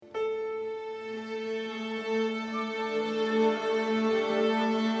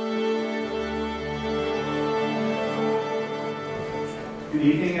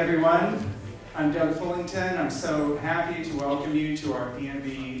Good evening, everyone. I'm Doug Fullington. I'm so happy to welcome you to our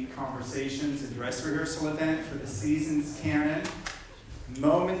PMB Conversations and Dress Rehearsal event for the season's canon.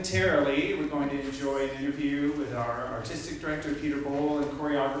 Momentarily, we're going to enjoy an interview with our artistic director, Peter Bohl, and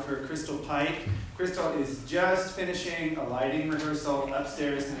choreographer, Crystal Pike. Crystal is just finishing a lighting rehearsal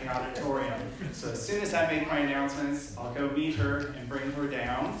upstairs in the auditorium. So as soon as I make my announcements, I'll go meet her and bring her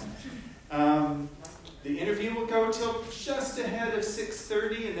down. The interview will go till just ahead of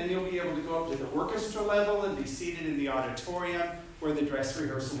 6:30, and then you'll be able to go up to the orchestra level and be seated in the auditorium, where the dress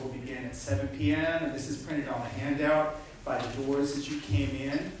rehearsal will begin at 7 p.m., and this is printed on the handout by the doors as you came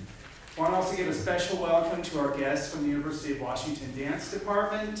in. I want to also give a special welcome to our guests from the University of Washington Dance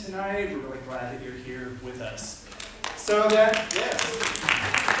Department tonight. We're really glad that you're here with us. So there's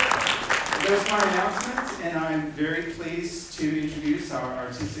my announcements, and I'm very pleased to introduce our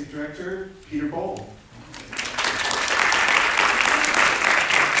artistic director, Peter Bohl.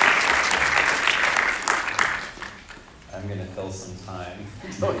 I'm going to fill some time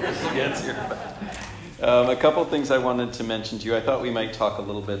until she gets here. A couple things I wanted to mention to you. I thought we might talk a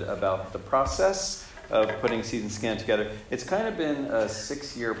little bit about the process of putting Season Scan together. It's kind of been a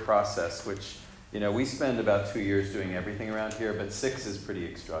 6-year process, which, we spend about 2 years doing everything around here, but 6 is pretty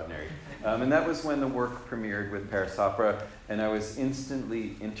extraordinary. And that was when the work premiered with Paris Opera, and I was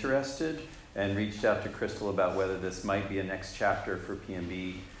instantly interested and reached out to Crystal about whether this might be a next chapter for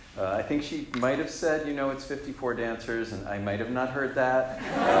PMB. I think she might have said, it's 54 dancers, and I might have not heard that.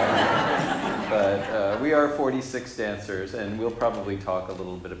 But we are 46 dancers, and we'll probably talk a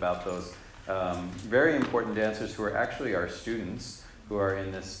little bit about those very important dancers who are actually our students who are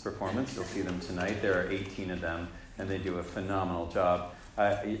in this performance. You'll see them tonight. There are 18 of them, and they do a phenomenal job.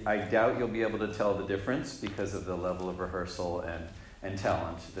 I doubt you'll be able to tell the difference because of the level of rehearsal and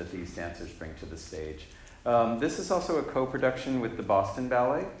talent that these dancers bring to the stage. This is also a co-production with the Boston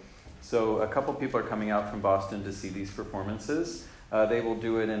Ballet. So a couple people are coming out from Boston to see these performances. They will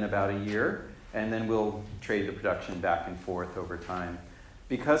do it in about a year, and then we'll trade the production back and forth over time.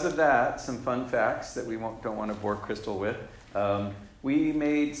 Because of that, some fun facts that we don't want to bore Crystal with. We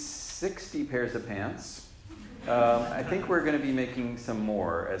made 60 pairs of pants. I think we're going to be making some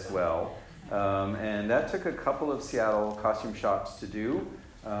more as well. And that took a couple of Seattle costume shops to do.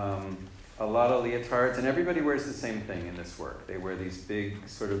 A lot of leotards, and everybody wears the same thing in this work. They wear these big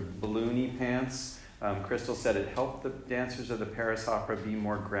sort of balloony pants. Crystal said it helped the dancers of the Paris Opera be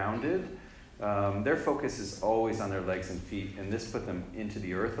more grounded. Their focus is always on their legs and feet, and this put them into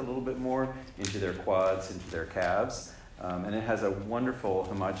the earth a little bit more, into their quads, into their calves. And it has a wonderful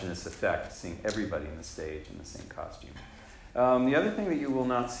homogeneous effect, seeing everybody on the stage in the same costume. The other thing that you will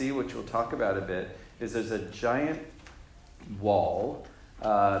not see, which we'll talk about a bit, is there's a giant wall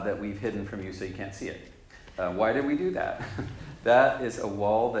that we've hidden from you so you can't see it. Why did we do that? That is a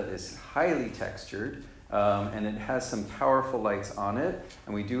wall that is highly textured, and it has some powerful lights on it,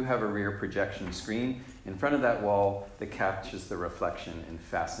 and we do have a rear projection screen in front of that wall that captures the reflection in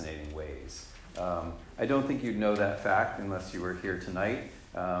fascinating ways. I don't think you'd know that fact unless you were here tonight.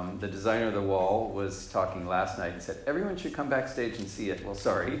 The designer of the wall was talking last night and said, everyone should come backstage and see it. Well,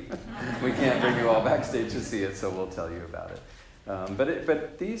 sorry, we can't bring you all backstage to see it, so we'll tell you about it.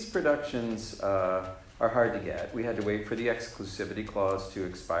 But these productions are hard to get. We had to wait for the exclusivity clause to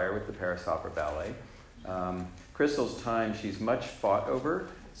expire with the Paris Opera Ballet. Crystal's time, she's much fought over,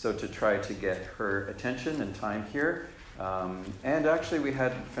 so to try to get her attention and time here. And actually we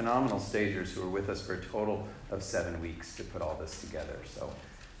had phenomenal stagers who were with us for a total of 7 weeks to put all this together. So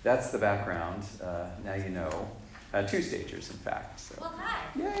that's the background. Now you know. 2 stagers, in fact. So. Well, hi.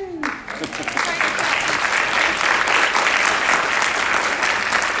 Yay!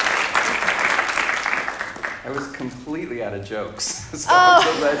 I was completely out of jokes, so I'm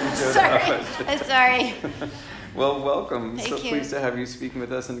so glad you showed up. I'm sorry. Well, welcome. Thank so you. Pleased to have you speaking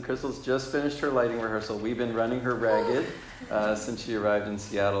with us. And Crystal's just finished her lighting rehearsal. We've been running her ragged since she arrived in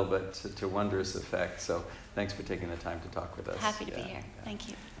Seattle, but to wondrous effect. So thanks for taking the time to talk with us. Happy to be here. Thank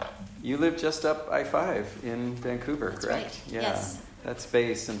you. You live just up I-5 in Vancouver, That's correct? right. Yeah. Yes. That's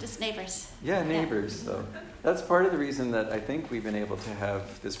base. And Just neighbors. yeah, neighbors. So that's part of the reason that I think we've been able to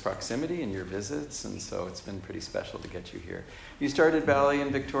have this proximity in your visits, and so it's been pretty special to get you here. You started ballet in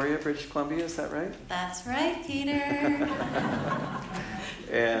Victoria, British Columbia, is that right? That's right, Peter.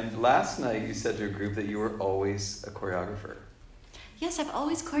 And last night you said to a group that you were always a choreographer. Yes, I've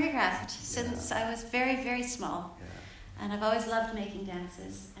always choreographed since I was very, very small. Yeah. And I've always loved making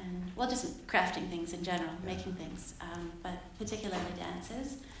dances and, well, just crafting things in general, making things, but particularly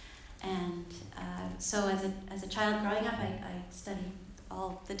dances. And so as a child growing up, I studied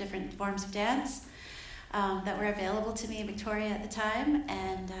all the different forms of dance. that were available to me in Victoria at the time,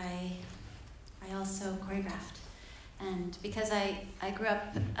 and I also choreographed. And because I grew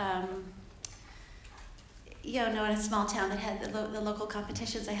up, in a small town that had the local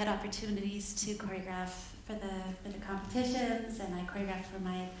competitions, I had opportunities to choreograph for the competitions, and I choreographed for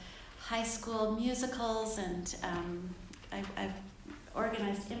my high school musicals, and I've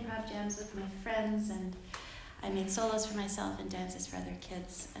organized improv jams with my friends, and I made solos for myself and dances for other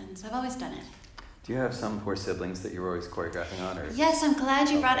kids, and so I've always done it. Do you have some poor siblings that you were always choreographing on? Or? Yes, I'm glad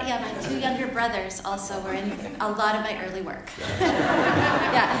you brought it. Yeah, my 2 younger brothers also were in a lot of my early work.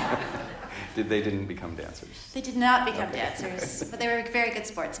 Yeah. They didn't become dancers? They did not become dancers, but they were very good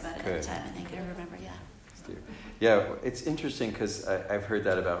sports about it at the time, I think. I remember, yeah. Yeah, it's interesting because I've heard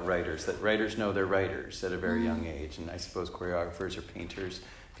that about writers, that writers know they're writers at a very young age, and I suppose choreographers or painters,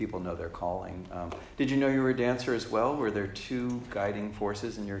 people know their calling. Did you know you were a dancer as well? Were there 2 guiding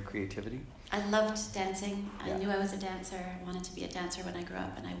forces in your creativity? I loved dancing. I knew I was a dancer. I wanted to be a dancer when I grew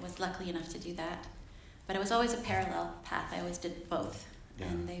up, and I was lucky enough to do that. But it was always a parallel path. I always did both,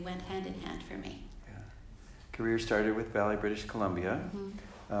 and they went hand in hand for me. Yeah. Career started with Ballet British Columbia,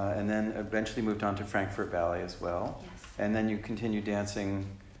 and then eventually moved on to Frankfurt Ballet as well. Yes. And then you continued dancing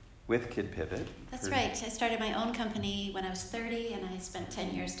with Kid Pivot. That's right. I started my own company when I was 30, and I spent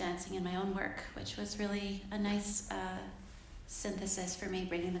 10 years dancing in my own work, which was really a nice synthesis for me,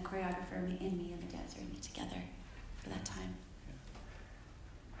 bringing the choreographer in me and the dancer in me together for that time.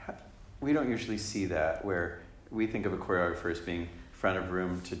 We don't usually see that, where we think of a choreographer as being front of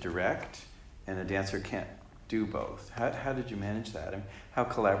room to direct, and a dancer can't do both. How did you manage that? I mean, how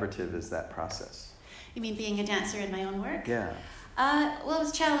collaborative is that process? You mean being a dancer in my own work? Yeah. Well, it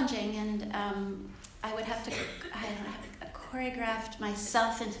was challenging, and I would have to choreographed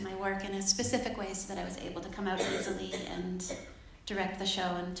myself into my work in a specific way so that I was able to come out easily and direct the show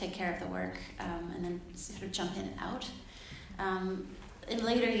and take care of the work, and then sort of jump in and out. In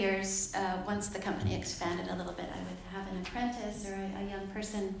later years, once the company expanded a little bit, I would have an apprentice or a young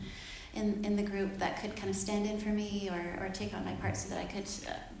person in the group that could kind of stand in for me or take on my part so that I could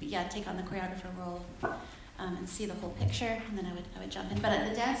take on the choreographer role and see the whole picture, and then I would jump in. But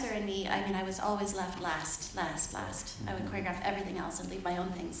the dancer in me, I was always left last. I would choreograph everything else and leave my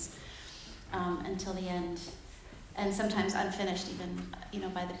own things until the end, and sometimes unfinished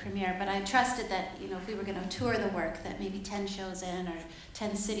even, by the premiere. But I trusted that, if we were going to tour the work, that maybe 10 shows in or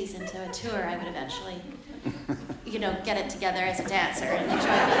 10 cities into a tour, I would eventually, get it together as a dancer and enjoy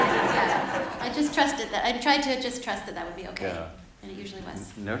it. I just trusted that. I tried to just trust that would be okay. Yeah. And it usually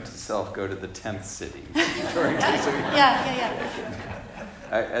was. Note to self, go to the 10th city. Yeah.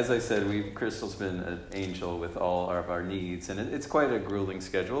 As I said, Crystal's been an angel with all of our needs, and it's quite a grueling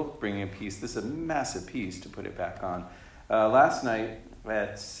schedule, bringing a piece. This is a massive piece to put it back on. Last night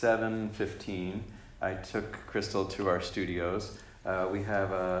at 7:15, I took Crystal to our studios. We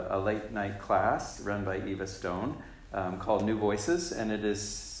have a late night class run by Eva Stone called New Voices, and it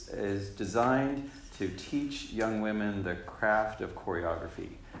is designed to teach young women the craft of choreography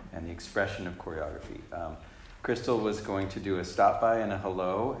and the expression of choreography. Crystal was going to do a stop by and a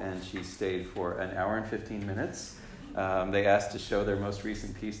hello, and she stayed for an hour and 15 minutes. They asked to show their most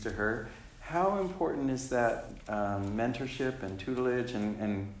recent piece to her. How important is that mentorship and tutelage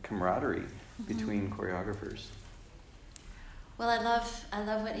and camaraderie between choreographers? Well, I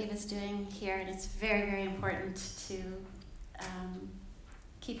love what Eva's doing here, and it's very, very important to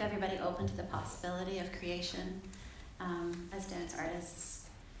keep everybody open to the possibility of creation as dance artists,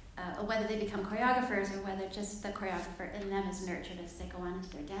 whether they become choreographers or whether just the choreographer in them is nurtured as they go on into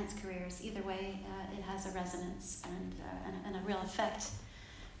their dance careers. Either way, it has a resonance and a real effect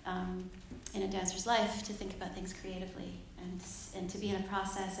in a dancer's life to think about things creatively and to be in a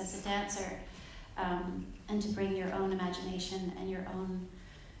process as a dancer and to bring your own imagination and your own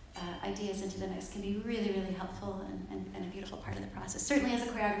ideas into the mix can be really, really helpful and a beautiful part of the process. Certainly as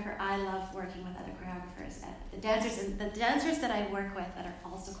a choreographer, I love working with other choreographers. The dancers that I work with that are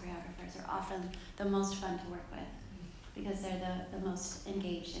also choreographers are often the most fun to work with because they're the most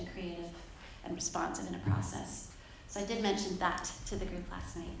engaged and creative and responsive in a process. So I did mention that to the group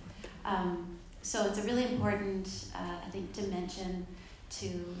last night. So it's a really important, I think, dimension to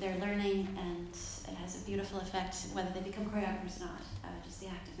their learning, and it has a beautiful effect whether they become choreographers or not. Just the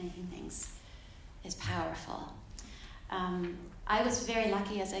act of making things is powerful. I was very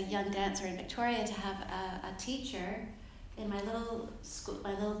lucky as a young dancer in Victoria to have a teacher in my little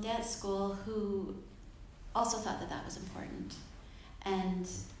dance school, who also thought that was important. and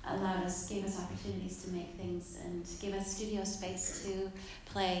gave us opportunities to make things and gave us studio space to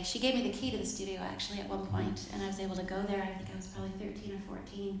play. She gave me the key to the studio actually at one point, and I was able to go there. I think I was probably 13 or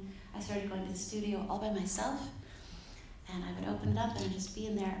 14. I started going to the studio all by myself, and I would open it up and just be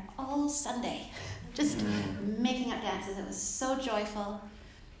in there all Sunday, just making up dances. It was so joyful.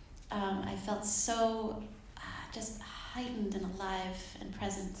 I felt so just heightened and alive and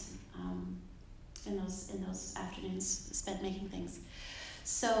present in those afternoons spent making things.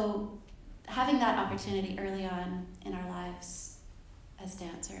 So having that opportunity early on in our lives as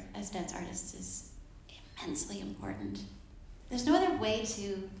dance artists is immensely important. There's no other way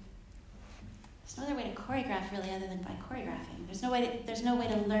to choreograph really other than by choreographing. There's no way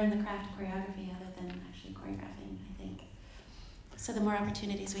to learn the craft of choreography other than actually choreographing, I think. So the more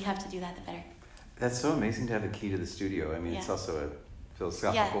opportunities we have to do that, the better. That's so amazing to have a key to the studio. I mean, It's also a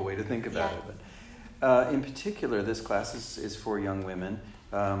philosophical way to think about it. But in particular, this class is for young women.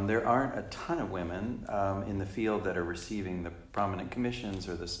 There aren't a ton of women in the field that are receiving the prominent commissions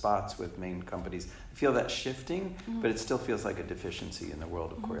or the spots with main companies. I feel that shifting, but it still feels like a deficiency in the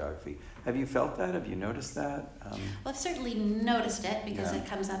world of choreography. Have you felt that? Have you noticed that? Well, I've certainly noticed it because it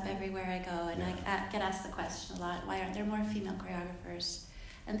comes up everywhere I go, and I get asked the question a lot, why aren't there more female choreographers?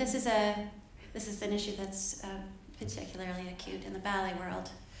 And this is an issue that's particularly acute in the ballet world.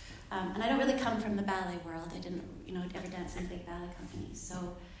 And I don't really come from the ballet world. I didn't, ever dance in big ballet companies.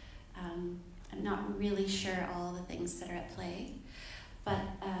 So I'm not really sure all the things that are at play. But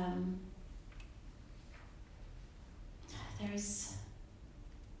there's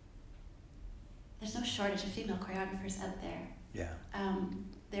no shortage of female choreographers out there. Yeah.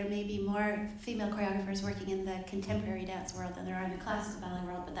 There may be more female choreographers working in the contemporary dance world than there are in the classical ballet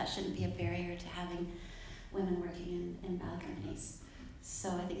world, but that shouldn't be a barrier to having women working in ballet companies. So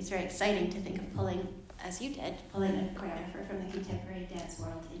I think it's very exciting to think of pulling, as you did, a choreographer from the contemporary dance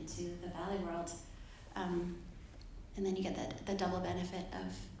world into the ballet world. And then you get the double benefit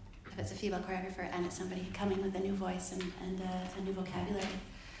of, if it's a female choreographer and it's somebody coming with a new voice and a new vocabulary.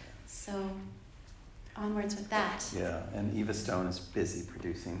 So onwards with that. Yeah, and Eva Stone is busy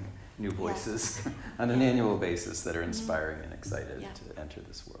producing new voices on an annual basis that are inspiring and excited to enter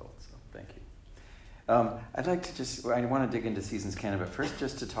this world. So thank you. I'd like to I want to dig into Seasons Canada, but first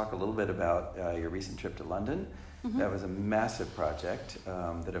just to talk a little bit about your recent trip to London. That was a massive project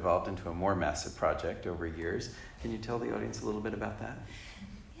that evolved into a more massive project over years. Can you tell the audience a little bit about that?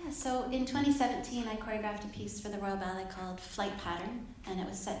 Yeah, so in 2017 I choreographed a piece for the Royal Ballet called Flight Pattern, and it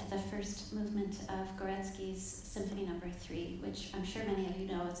was set to the first movement of Goretzky's Symphony No. 3, which I'm sure many of you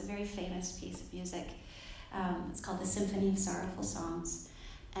know is a very famous piece of music. It's called the Symphony of Sorrowful Songs.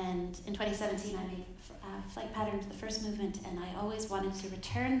 And in 2017, I made Flight Pattern to the first movement, and I always wanted to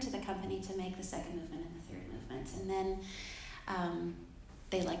return to the company to make the second movement and the third movement. And then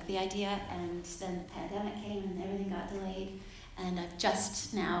they liked the idea, and then the pandemic came and everything got delayed. And I've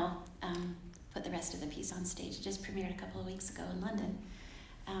just now put the rest of the piece on stage. It just premiered a couple of weeks ago in London.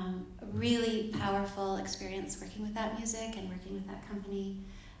 A really powerful experience working with that music and working with that company.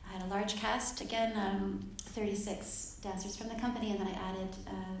 I had a large cast, again, 36 dancers from the company, and then I added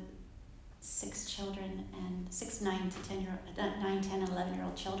 6 children and 6 9, 10, and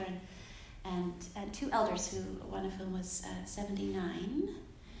 11-year-old children, and 2 elders, one of whom was 79,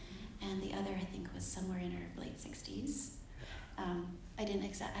 and the other I think was somewhere in her late 60s. I don't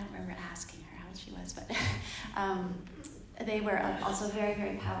remember asking her how old she was, but they were also a very,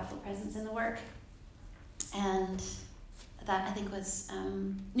 very powerful presence in the work, and that I think was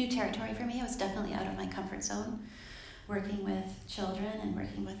new territory for me. I was definitely out of my comfort zone, working with children and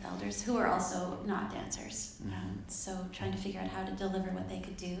working with elders who are also not dancers. So trying to figure out how to deliver what they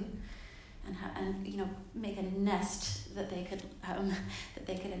could do, and make a nest that they could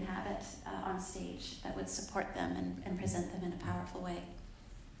inhabit on stage that would support them and present them in a powerful way.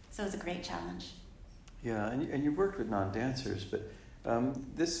 So it was a great challenge. Yeah, and you worked with non-dancers, but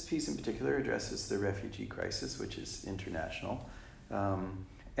this piece in particular addresses the refugee crisis, which is international.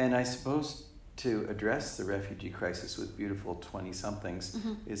 And I suppose to address the refugee crisis with beautiful 20-somethings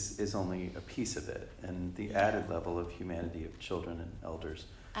is only a piece of it, and the added level of humanity of children and elders.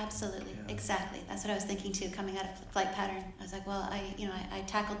 Absolutely, exactly. That's what I was thinking too, coming out of Flight Pattern. I was like, well, I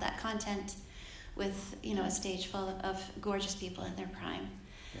tackled that content with, a stage full of gorgeous people in their prime.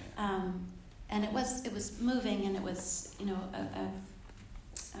 Yeah. And it was moving, and it was,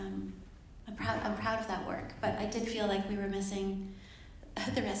 I'm proud of that work, but I did feel like we were missing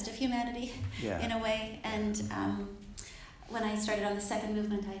the rest of humanity in a way. And when I started on the second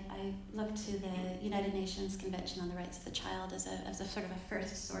movement, I looked to the United Nations Convention on the Rights of the Child as a sort of a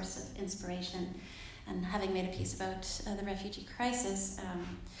first source of inspiration. and having made a piece about the refugee crisis,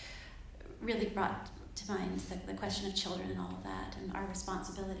 really brought to mind the question of children and all of that, and our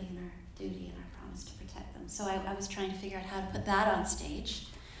responsibility and our duty and our promise to protect them. So I was trying to figure out how to put that on stage.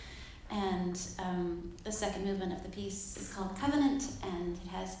 And the second movement of the piece is called Covenant, and it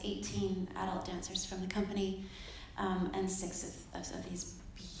has 18 adult dancers from the company, and 6 of these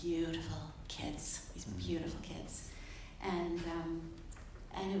beautiful kids, And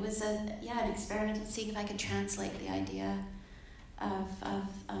it was an experiment in seeing if I could translate the idea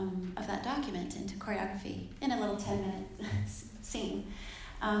of that document into choreography in a little 10-minute scene.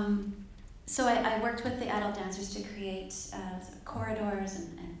 So I worked with the adult dancers to create corridors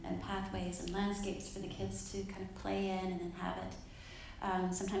and pathways and landscapes for the kids to kind of play in and inhabit.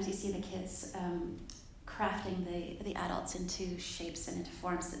 Sometimes you see the kids crafting the adults into shapes and into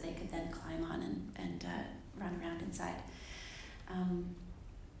forms that they could then climb on and run around inside.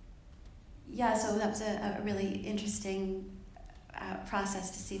 So that was a really interesting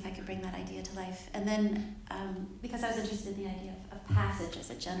process to see if I could bring that idea to life. And then, because I was interested in the idea of passage as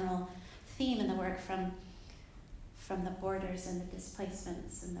a general theme in the work, from the borders and the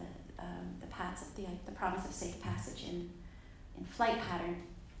displacements and the paths, the promise of safe passage in flight pattern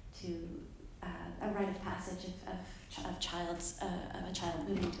to a rite of passage of a child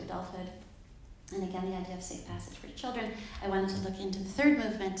moving to adulthood, and again the idea of safe passage for children. I wanted to look into the third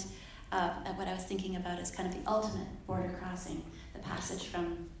movement. What I was thinking about is kind of the ultimate border crossing, the passage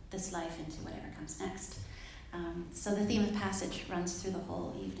from this life into whatever comes next. So the theme of passage runs through the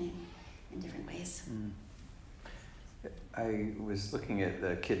whole evening in different ways. I was looking at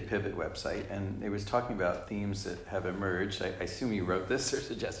the Kid Pivot website, and it was talking about themes that have emerged. I assume you wrote this or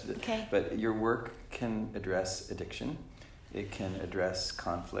suggested it. Okay. But your work can address addiction. It can address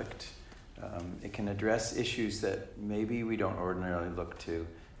conflict. It can address issues that maybe we don't ordinarily look to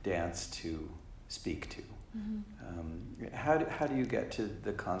dance to speak to. Mm-hmm. How do you get to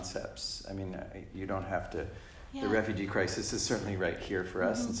the concepts? I mean, you don't have to. Yeah. The refugee crisis is certainly right here for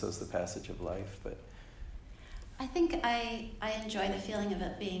us, and so is the passage of life. But I think I enjoy the feeling of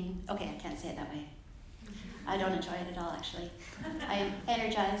it being, okay, I can't say it that way. I don't enjoy it at all, actually. I am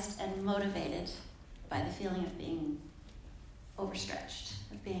energized and motivated by the feeling of being overstretched,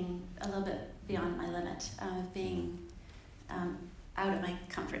 of being a little bit beyond my limit, of being out of my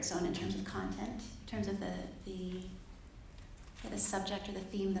comfort zone in terms of content, in terms of the subject or the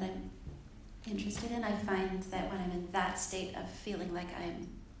theme that I'm interested in. I find that when I'm in that state of feeling like I'm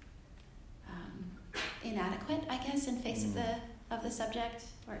inadequate, I guess, in face of the subject,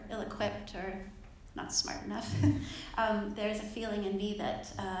 or ill-equipped, or not smart enough, there's a feeling in me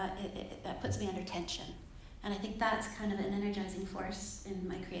that that puts me under tension. And I think that's kind of an energizing force in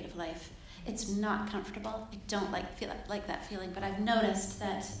my creative life. It's not comfortable. I don't feel that feeling, but I've noticed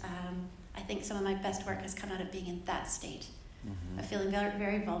that I think some of my best work has come out of being in that state, of feeling very,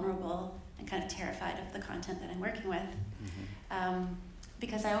 very vulnerable and kind of terrified of the content that I'm working with.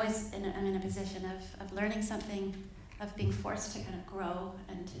 Because I'm in a position of learning something, of being forced to kind of grow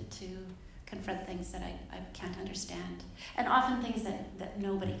and to confront things that I can't understand, and often things that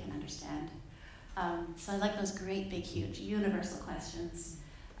nobody can understand. So I like those great, big, huge, universal questions.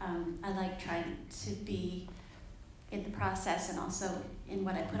 I like trying to be in the process and also in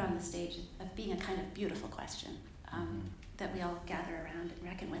what I put on the stage of being a kind of beautiful question that we all gather around and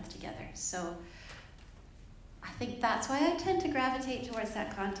reckon with together. So I think that's why I tend to gravitate towards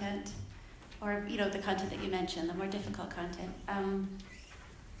that content, or the content that you mentioned, the more difficult content.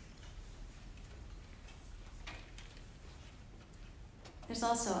 There's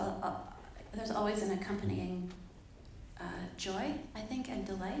also there's always an accompanying joy, I think, and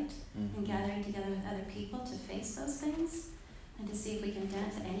delight in gathering together with other people to face those things and to see if we can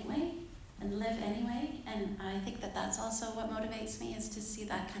dance anyway and live anyway. And I think that's also what motivates me, is to see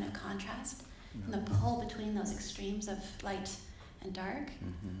that kind of contrast and the pull between those extremes of light and dark.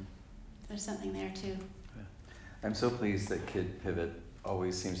 There's something there too. I'm so pleased that Kid Pivot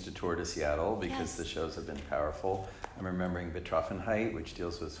always seems to tour to Seattle, because the shows have been powerful. I'm remembering Betroffenheit, which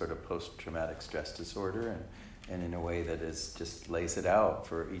deals with sort of post-traumatic stress disorder, and in a way that just lays it out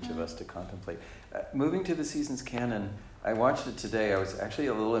for each of us to contemplate. Moving to the season's canon, I watched it today. I was actually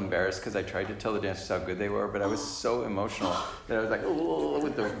a little embarrassed because I tried to tell the dancers how good they were, but I was so emotional that I was like, oh,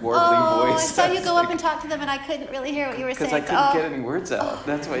 with the warbly voice. I saw you go up and talk to them, and I couldn't really hear what you were saying. Because I couldn't get any words out.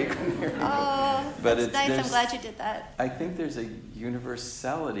 That's why you couldn't hear me. But that's nice. I'm glad you did that. I think there's a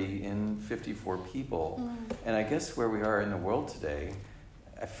universality in 54 people. And I guess where we are in the world today,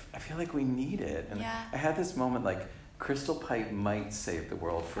 I feel like we need it. And I had this moment like, Crystal Pipe might save the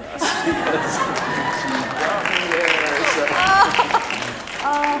world for us, because she brought me there. So.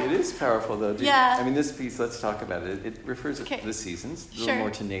 It is powerful, though. Yeah. I mean, this piece, let's talk about it. It refers Okay. to the seasons, a Sure. little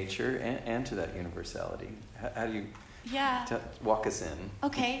more to nature and to that universality. How do you Yeah. walk us in?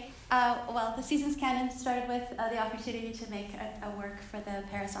 Okay. Well, the Seasons Canon started with the opportunity to make a work for the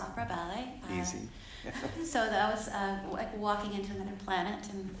Paris Opera Ballet. Easy. So that was like walking into another planet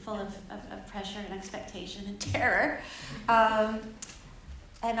and full of pressure and expectation and terror.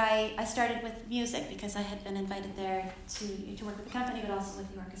 And I started with music because I had been invited there to work with the company, but also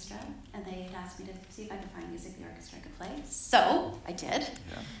with the orchestra. And they had asked me to see if I could find music the orchestra could play. So I did.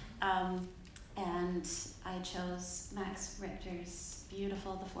 Yeah. And I chose Max Richter's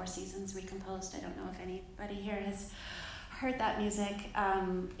beautiful The Four Seasons Recomposed. I don't know if anybody here has heard that music.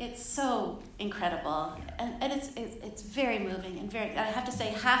 It's so incredible, and it's very moving and very. I have to say,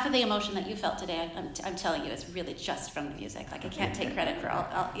 half of the emotion that you felt today, I'm telling you, is really just from the music. Like I can't take credit for all.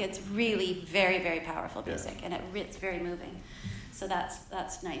 It's really very, very powerful music, and it's very moving. So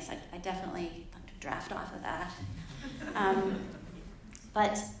that's nice. I definitely draft off of that.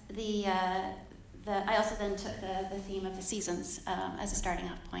 But I also then took the theme of the seasons as a starting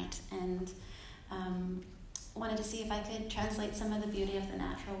off point, and wanted to see if I could translate some of the beauty of the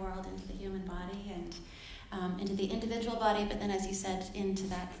natural world into the human body and into the individual body, but then, as you said, into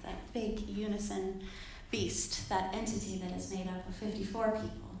that big unison beast, that entity that is made up of 54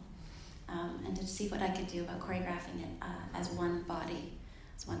 people, and to see what I could do about choreographing it as one body,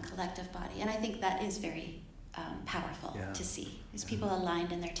 as one collective body. And I think that is very powerful to see, is people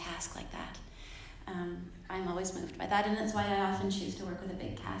aligned in their task like that. I'm always moved by that, and that's why I often choose to work with a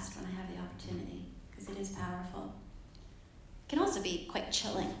big cast when I have the opportunity, because it is powerful. It can also be quite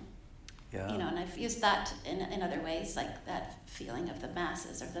chilling, and I've used that in other ways, like that feeling of the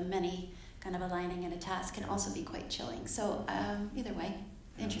masses or the many kind of aligning in a task can also be quite chilling. So either way,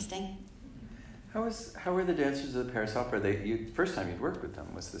 interesting. How were the dancers of the Paris Opera? First time you'd worked with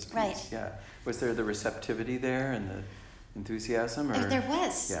them was this piece. Right. Yeah. Was there the receptivity there and the enthusiasm? Or? There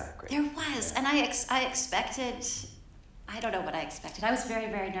was. Yeah, great. There was. And I expected, I don't know what I expected. I was very,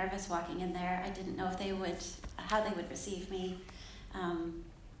 very nervous walking in there. I didn't know how they would receive me.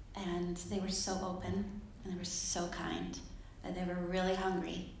 And they were so open and they were so kind. And they were really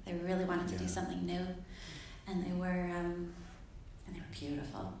hungry. They really wanted to do something new. And they were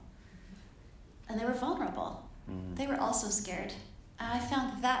beautiful. And they were vulnerable. Mm. They were also scared. I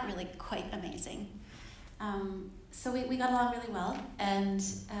found that really quite amazing. So we got along really well, and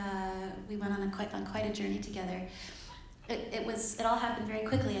we went on quite a journey together. It all happened very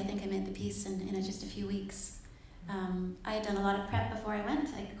quickly. I think I made the piece in just a few weeks. I had done a lot of prep before I went.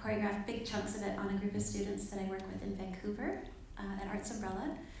 I choreographed big chunks of it on a group of students that I work with in Vancouver at Arts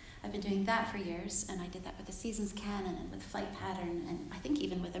Umbrella. I've been doing that for years, and I did that with the Seasons Canon and with Flight Pattern, and I think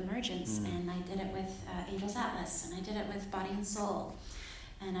even with Emergence, and I did it with Angels Atlas, and I did it with Body and Soul,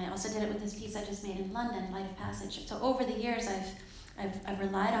 and I also did it with this piece I just made in London, Light of Passage. So over the years, I've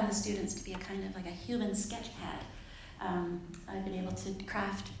relied on the students to be a kind of like a human sketch pad. I've been able to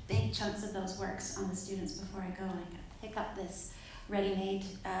craft big chunks of those works on the students before I go. I pick up this ready-made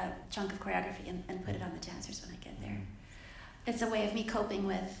chunk of choreography and put it on the dancers when I get there. It's a way of me coping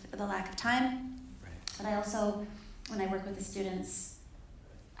with the lack of time. Right. But I also, when I work with the students,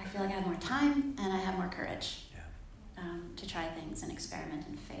 I feel like I have more time and I have more courage to try things and experiment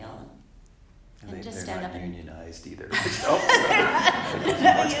and fail. And just stand up. They're not unionized either.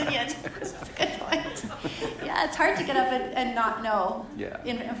 No union. That's a good point. Yeah, it's hard to get up and not know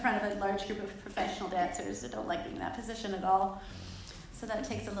in front of a large group of professional dancers that don't like being in that position at all. So that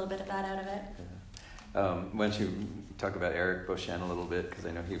takes a little bit of that out of it. Why don't you talk about Eric Beauchesne a little bit, because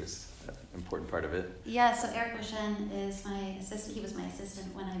I know he was an important part of it. Yeah, so Eric Beauchesne is my assistant. He was my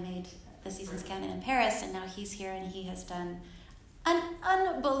assistant when I made the Seasons Canon in Paris, and now he's here, and he has done an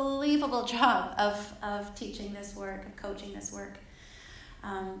unbelievable job of teaching this work, of coaching this work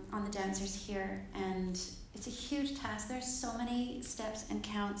on the dancers here. And it's a huge task. There's so many steps and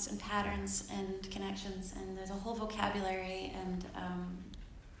counts and patterns and connections, and there's a whole vocabulary and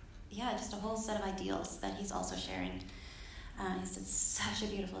just a whole set of ideals that he's also sharing. He's done such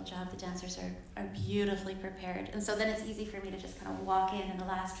a beautiful job. The dancers are beautifully prepared. And so then it's easy for me to just kind of walk in the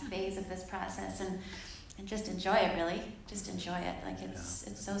last phase of this process and just enjoy it, really. Just enjoy it. Like it's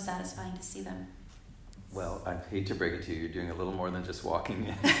so satisfying to see them. Well, I hate to break it to you, you're doing a little more than just walking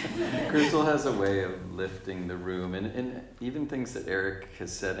in. Crystal has a way of lifting the room, and even things that Eric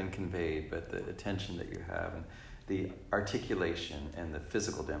has said and conveyed, but the attention that you have and the articulation and the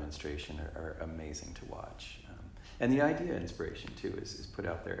physical demonstration are amazing to watch. And the idea inspiration, too, is put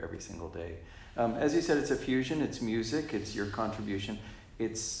out there every single day. As you said, it's a fusion, it's music, it's your contribution.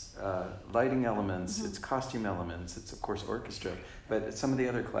 it's lighting elements, it's costume elements, it's of course orchestra, but some of the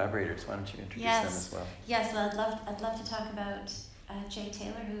other collaborators, why don't you introduce them as well? Yes, well, I'd love to talk about Jay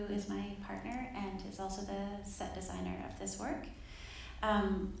Taylor, who is my partner and is also the set designer of this work.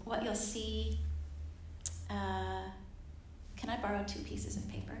 What you'll see, can I borrow 2 pieces of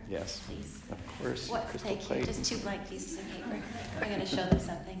paper? Yes, please. Of course. Thank you. Just 2 blank pieces of paper. I'm going to show them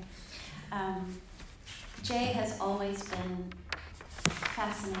something. Jay has always been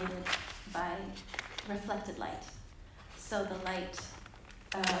fascinated by reflected light. So the light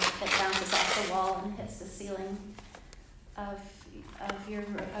that bounces off the wall and hits the ceiling of your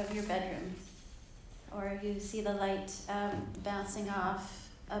bedroom, or you see the light bouncing off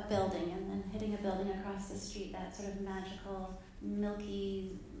a building and then hitting a building across the street, that sort of magical,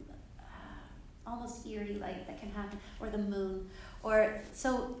 milky, almost eerie light that can happen, or the moon.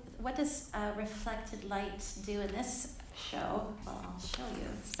 So what does reflected light do in this show? Well, I'll show you.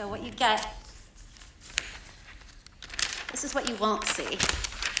 So what you get, this is what you won't see. I'm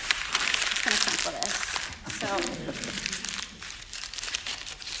just going to sample this. So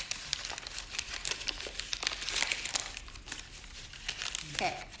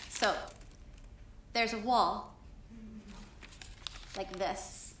okay, so there's a wall like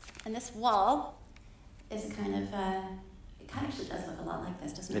this, and this wall is it kind of actually does look a lot like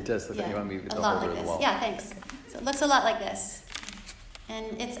this, doesn't it? It does look like, you want me to a lot hold like the this. wall? Yeah, thanks. So it looks a lot like this,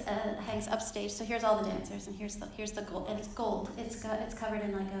 and it's hangs upstage. So here's all the dancers, and here's the gold, and it's gold. It's covered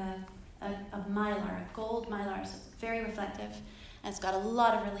in like a mylar, a gold mylar, so it's very reflective, and it's got a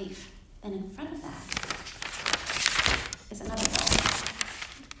lot of relief. And in front of that is another wall,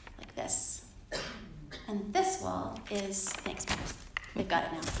 like this. And this wall is, thanks, Pat. We've got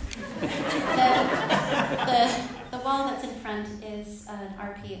it now. The wall that's in front is an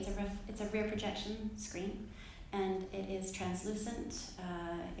RP. It's a rear projection screen, and it is translucent.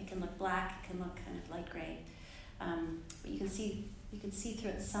 It can look black. It can look kind of light gray, but you can see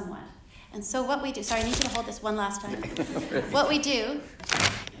through it somewhat. And so what we do. Sorry, I need you to hold this one last time. What we do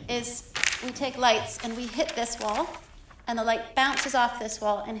is we take lights and we hit this wall, and the light bounces off this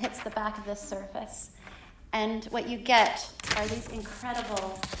wall and hits the back of this surface. And what you get are these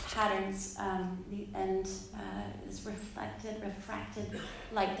incredible patterns and this refracted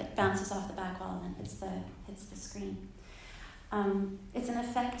light that bounces off the back wall and then hits the screen. It's an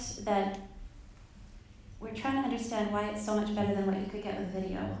effect that we're trying to understand why it's so much better than what you could get with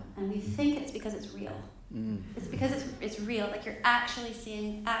video. And we think it's because it's real. It's because it's real, like you're actually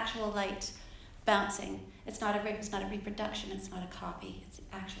seeing actual light bouncing. It's not a reproduction, it's not a copy, it's the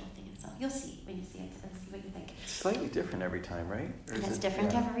actual thing itself. You'll see when you see it and see what you think. It's slightly different every time, right? And it's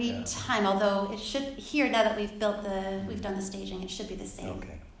different every time, although it should, here now that we've done the staging, it should be the same.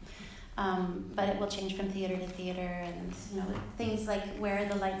 Okay. But it will change from theater to theater, and things like where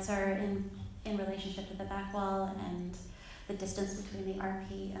the lights are in relationship to the back wall, and the distance between the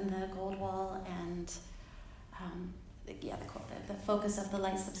RP and the gold wall, and the focus of the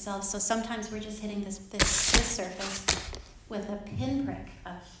lights themselves. So sometimes we're just hitting this surface with a pinprick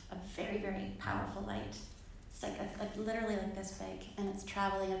of a very, very powerful light. It's like literally like this big, and it's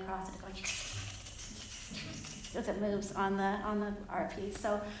traveling across it, going as it moves on the RP.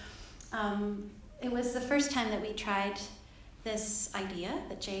 So it was the first time that we tried this idea,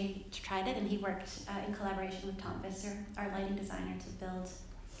 that Jay tried it, and he worked in collaboration with Tom Visser, our lighting designer, to build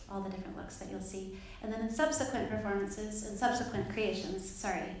all the different looks that you'll see. And then in subsequent performances and subsequent creations,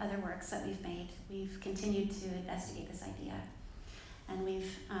 other works that we've made, we've continued to investigate this idea. And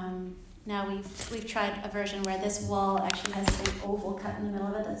we've tried a version where this wall actually has a big oval cut in the middle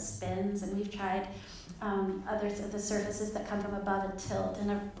of it that spins, and we've tried others of the surfaces that come from above and tilt,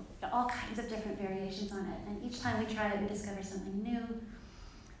 and all kinds of different variations on it. And each time we try it, we discover something new,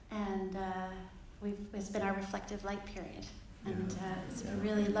 and it's been our reflective light period. And it's been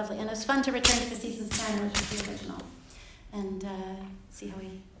really lovely. And it was fun to return to the Seasons Canon, which was the original, and see how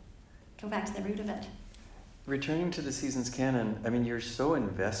we go back to the root of it. Returning to the Seasons Canon, I mean, you're so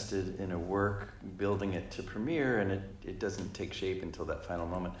invested in a work, building it to premiere, and it doesn't take shape until that final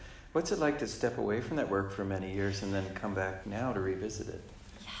moment. What's it like to step away from that work for many years and then come back now to revisit it?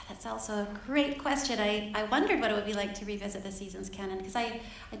 Yeah, that's also a great question. I wondered what it would be like to revisit the Seasons Canon, because I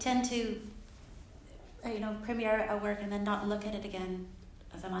tend to premiere a work and then not look at it again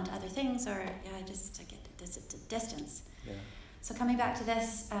as I'm on to other things, or I get distance. Yeah. So coming back to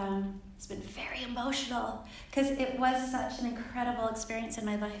this, it's been very emotional, because it was such an incredible experience in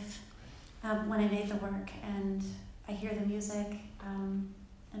my life when I made the work, and I hear the music, and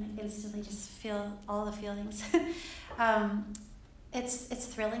I instantly just feel all the feelings. It's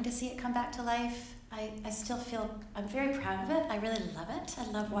thrilling to see it come back to life. I still feel, I'm very proud of it. I really love it. I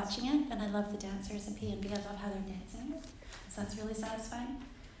love watching it, and I love the dancers in PNB. I love how they're dancing it. So that's really satisfying.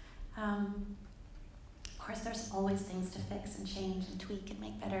 Of course, there's always things to fix and change and tweak and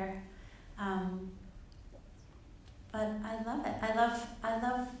make better. But I love it. I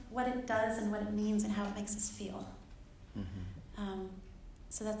love what it does and what it means and how it makes us feel. Mm-hmm.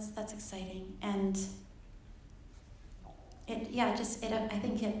 So that's exciting. And I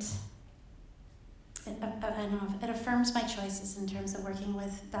think it affirms my choices in terms of working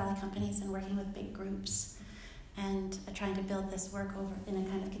with ballet companies and working with big groups and trying to build this work over in a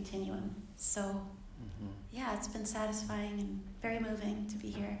kind of continuum. So, yeah, it's been satisfying and very moving to be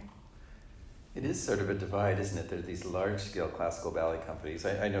here. It is sort of a divide, isn't it? There are these large-scale classical ballet companies.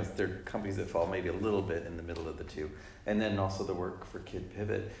 I know there are companies that fall maybe a little bit in the middle of the two. And then also the work for Kid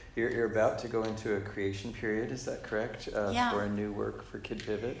Pivot. You're about to go into a creation period, is that correct? Yeah. For a new work for Kid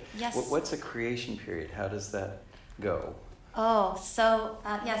Pivot? Yes. What's a creation period? How does that go? Oh, so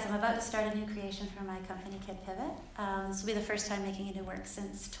yes, I'm about to start a new creation for my company, Kid Pivot. This will be the first time making a new work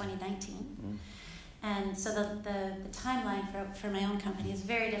since 2019. Mm. And so the timeline for my own company is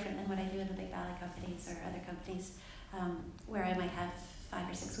very different than what I do in the big ballet companies or other companies where I might have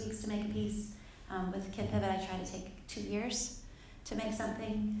 5 or 6 weeks to make a piece. With Kid Pivot, I try to take 2 years to make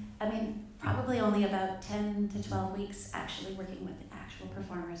something. I mean, probably only about 10 to 12 weeks actually working with the actual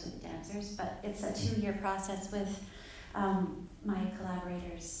performers or the dancers, but it's a 2-year process with my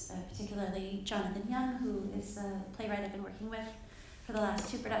collaborators, particularly Jonathan Young, who is a playwright I've been working with for the last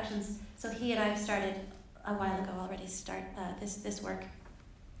 2 productions. So he and I have started a while ago already this work.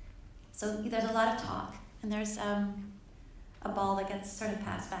 So there's a lot of talk, and there's a ball that gets sort of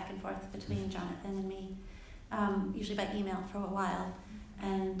passed back and forth between Jonathan and me, usually by email for a while,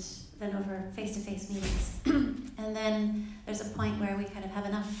 and then over face-to-face meetings. And then there's a point where we kind of have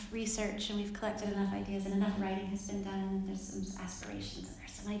enough research and we've collected enough ideas and enough writing has been done, and there's some aspirations and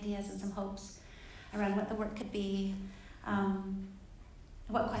there's some ideas and some hopes around what the work could be,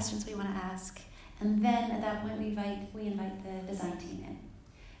 what questions we want to ask. And then at that point we invite the design team in.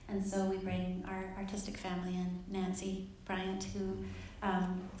 And so we bring our artistic family in, Nancy Bryant, who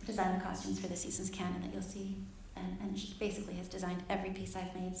designed the costumes for this season's canon that you'll see. And she basically has designed every piece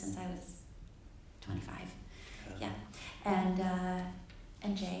I've made since I was 25. Yeah. And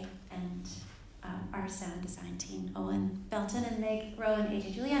Jay and our sound design team, Owen Belton and Meg Rowe and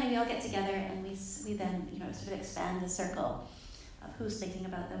AJ Giuliani, we all get together and we then sort of expand the circle of who's thinking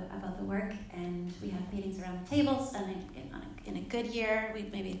about the work, and we have meetings around the tables, and in a good year we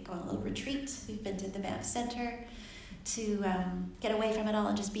maybe go on a little retreat. We've been to the Banff Center to get away from it all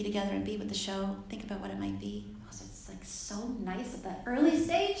and just be together and be with the show, think about what it might be. Also, it's like so nice at that early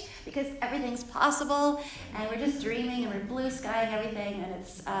stage because everything's possible and we're just dreaming and we're blue skying everything, and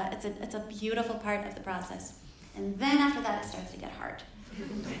it's a beautiful part of the process. And then after that it starts to get hard.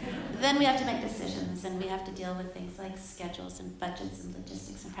 Then we have to make decisions, and we have to deal with things like schedules and budgets and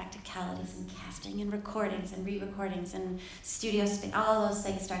logistics and practicalities and casting and recordings and re-recordings and studio space. All those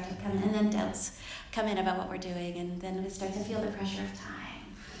things start to come in, and then doubts come in about what we're doing, and then we start to feel the pressure of time.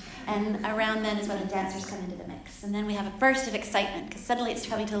 And around then is when the dancers come into the mix. And then we have a burst of excitement because suddenly it's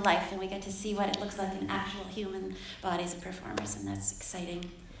coming to life and we get to see what it looks like in actual human bodies of performers, and that's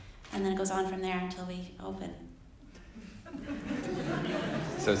exciting. And then it goes on from there until we open.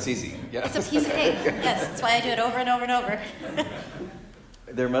 So it's easy. Yeah. It's a piece of cake. Yes, that's why I do it over and over and over.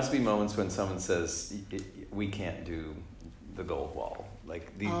 There must be moments when someone says, we can't do the gold wall.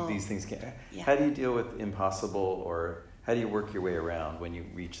 Like these things can't. Yeah. How do you deal with impossible, or how do you work your way around when you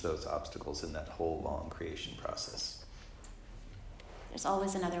reach those obstacles in that whole long creation process? There's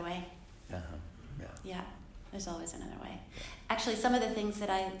always another way. Uh-huh. Yeah, there's always another way. Actually, some of the things that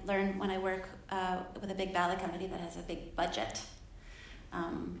I learn when I work with a big ballet company that has a big budget,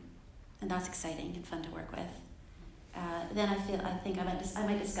 and that's exciting and fun to work with. Then I think I might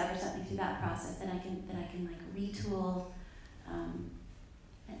discover something through that process that I can like retool.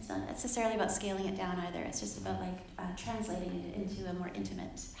 It's not necessarily about scaling it down either. It's just about like translating it into a more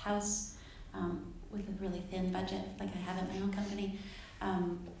intimate house with a really thin budget, like I have at my own company,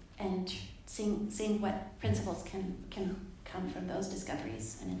 and seeing what principles can come from those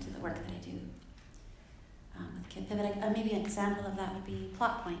discoveries and into the work that I do with Kid Pivot. Maybe an example of that would be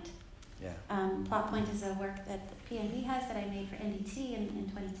Plot Point. Yeah. Plot Point is a work that PNB has that I made for NDT in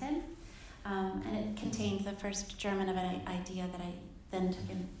 2010, and it contained the first German of an idea that I then took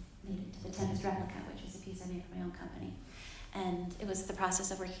and made into the Tempest Replica, which was a piece I made for my own company. And it was the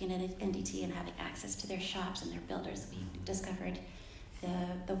process of working in NDT and having access to their shops and their builders that we discovered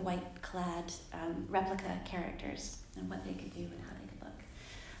the white-clad replica characters and what they could do and how they could look.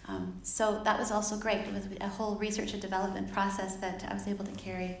 So that was also great. It was a whole research and development process that I was able to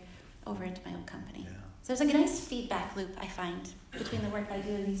carry over into my own company. Yeah. So there's like a nice feedback loop, I find, between the work I do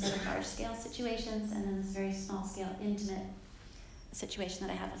in these sort of large-scale situations and then this very small-scale, intimate situation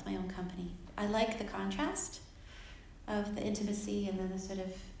that I have with my own company. I like the contrast of the intimacy and then the sort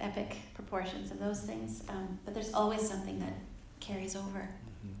of epic proportions of those things, but there's always something that carries over.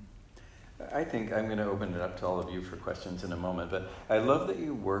 I think I'm going to open it up to all of you for questions in a moment, but I love that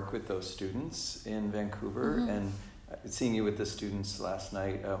you work with those students in Vancouver, and seeing you with the students last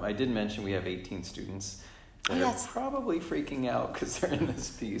night. I did mention we have 18 students that are probably freaking out because they're in this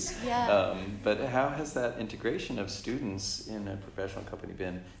piece. Yeah. But how has that integration of students in a professional company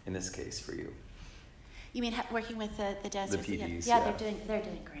been in this case for you? You mean working with the dancers? The PDs, yeah. They're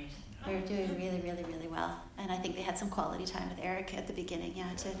doing great. They're doing really, really, really well. And I think they had some quality time with Eric at the beginning,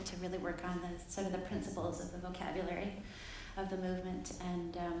 to really work on the sort of the principles of the vocabulary of the movement.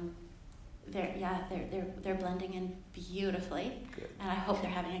 And they're blending in beautifully. Good. And I hope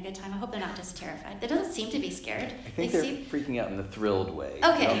they're having a good time. I hope they're not just terrified. They don't seem to be scared. I think they're freaking out in the thrilled way.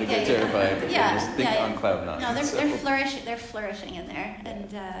 Okay. They get terrified, but they just think on cloud nine. No, they're flourishing in there.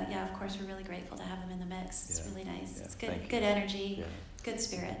 And of course, we're really grateful to have them in the mix. It's really nice. Yeah, it's good energy. Yeah. Good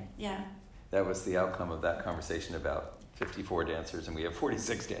spirit, yeah. That was the outcome of that conversation about 54 dancers, and we have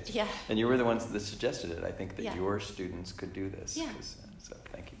 46 dancers. Yeah. And you were the ones that suggested it. I think that Yeah. your students could do this. Yeah. So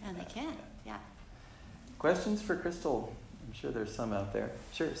thank you. And they can, yeah. Questions for Crystal? I'm sure there's some out there.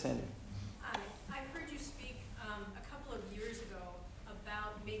 Sure, Sandy. I heard you speak a couple of years ago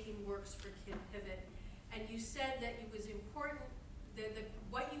about making works for Kid Pivot, and you said that it was important that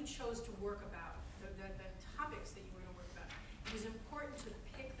what you chose to work about, the topics that you were going to work about, it was important to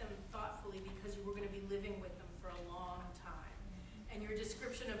pick them thoughtfully because you were going to be living with them for a long time. And your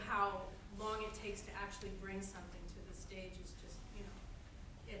description of how long it takes to actually bring something to the stage is just,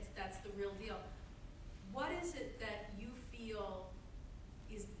 that's the real deal. What is it that you feel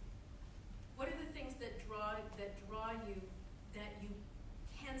what are the things that draw you that you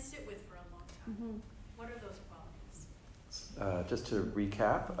can sit with for a long time? Mm-hmm. What are those qualities? Just to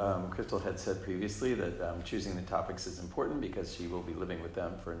recap, Crystal had said previously that choosing the topics is important because she will be living with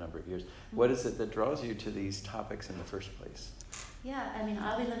them for a number of years. Mm-hmm. What is it that draws you to these topics in the first place? Yeah, I mean,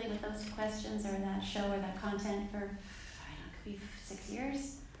 I'll be living with those questions or that show or that content for, it could be 6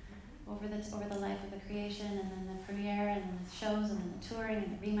 years over the life of the creation, and then the premiere, and then the shows, and then the touring,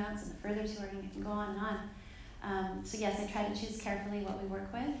 and the remounts, and the further touring. It can go on and on. So yes, I try to choose carefully what we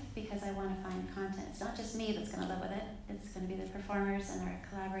work with because I want to find content. It's not just me that's going to live with it. It's going to be the performers and our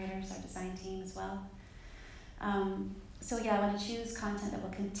collaborators, our design team as well. So yeah, I want to choose content that will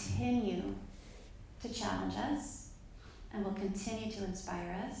continue to challenge us and will continue to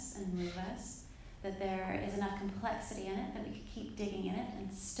inspire us and move us, that there is enough complexity in it that we can keep digging in it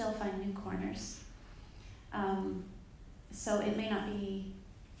and still find new corners. So it may not be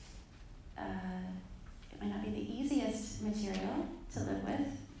the easiest material to live with,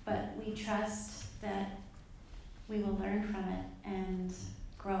 but we trust that we will learn from it and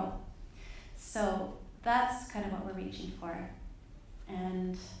grow. So that's kind of what we're reaching for.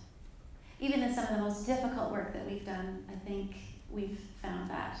 And even in some of the most difficult work that we've done, I think we've found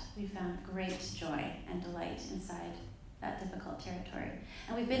that. We've found great joy and delight inside that difficult territory.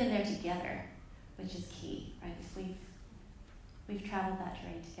 And we've been in there together, which is key, right? We've traveled that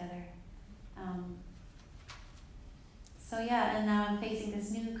terrain together. So yeah, and now I'm facing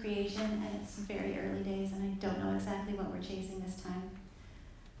this new creation, and it's very early days, and I don't know exactly what we're chasing this time.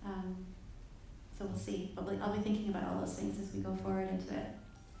 So we'll see. But I'll be thinking about all those things as we go forward into it.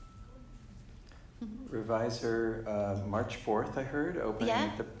 Reviser, March 4th, I heard, opening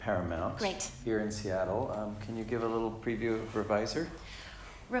at the Paramount. Great. Here in Seattle. Can you give a little preview of Reviser?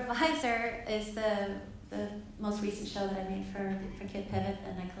 Reviser is the most recent show that I made for Kid Pivot,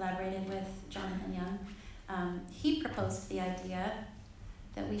 and I collaborated with Jonathan Young. He proposed the idea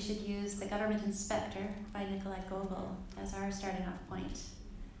that we should use The Government Inspector by Nikolai Gogol as our starting off point,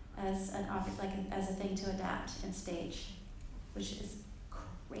 as as a thing to adapt and stage, which is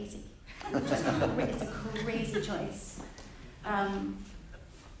crazy. It's a crazy choice.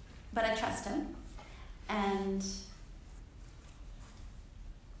 But I trust him, and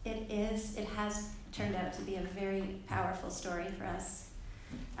it has turned out to be a very powerful story for us.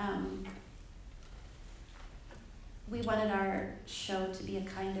 We wanted our show to be a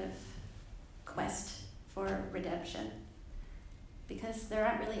kind of quest for redemption, because there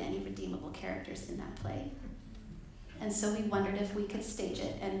aren't really any redeemable characters in that play. And so we wondered if we could stage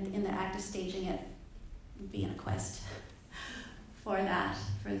it, and in the act of staging it, be in a quest for that,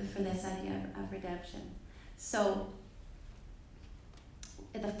 for this idea of redemption. So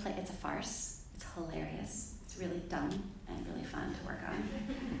it's a farce. It's hilarious. It's really dumb and really fun to work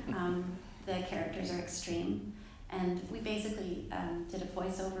on. The characters are extreme, and we basically did a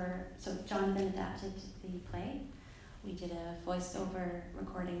voiceover. So Jonathan adapted the play. We did a voiceover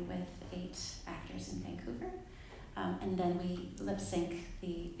recording with 8 actors in Vancouver, and then we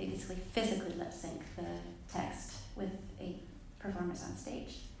basically physically lip sync the text with 8 performers on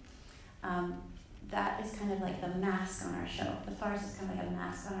stage. That is kind of like the mask on our show. The farce is kind of like a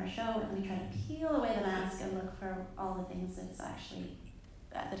mask on our show, and we try to peel away the mask and look for all the things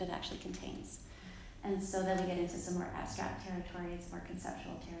that it actually contains. And so then we get into some more abstract territories, more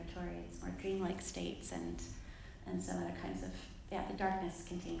conceptual territories, more dreamlike states, and some other kinds of, the darkness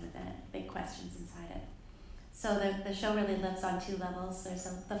contained within it, big questions inside it. So the show really lives on 2 levels. There's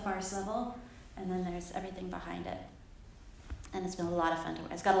the farce level, and then there's everything behind it. And it's been a lot of fun to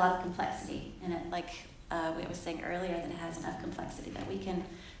work. It's got a lot of complexity in it, like we was saying earlier, that it has enough complexity that we can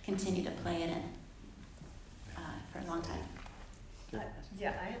continue to play it in for a long time.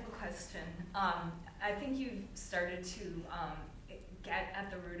 Yeah, I have a question. I think you've started to get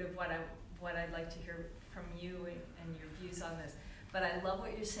at the root of what I'd like to hear from you and your views on this. But I love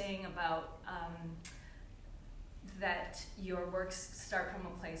what you're saying about that your works start from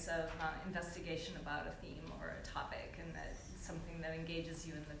a place of investigation about a theme or a topic, and that it's something that engages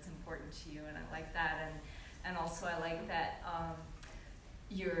you and that's important to you, and I like that. And also I like that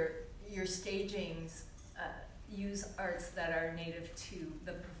your stagings use arts that are native to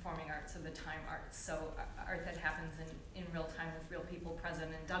the performing arts or the time arts, so art that happens in real time with real people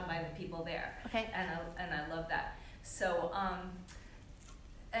present and done by the people there. Okay. And I love that. So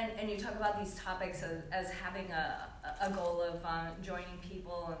and you talk about these topics as having a goal of joining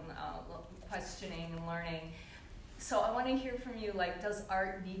people and questioning and learning. So I want to hear from you, like, does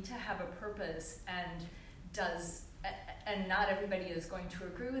art need to have a purpose, and not everybody is going to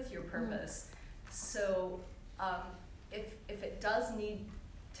agree with your purpose. So if it does need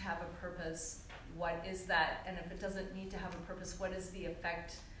to have a purpose, what is that? And if it doesn't need to have a purpose, what is the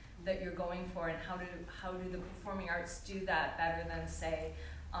effect that you're going for, and how do the performing arts do that better than, say,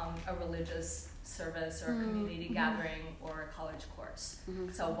 a religious service or a community gathering or a college course?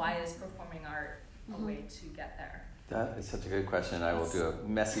 So why is performing art a way to get there? That is such a good question. I will do a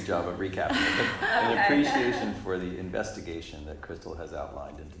messy job of recapping it. An appreciation for the investigation that Crystal has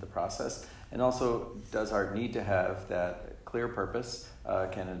outlined into the process. And also, does art need to have that clear purpose?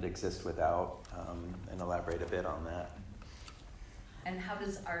 Can it exist without? And elaborate a bit on that. And how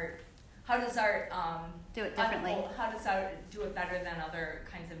does art do it differently? How does art do it better than other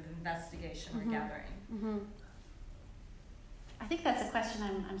kinds of investigation or gathering? I think that's a question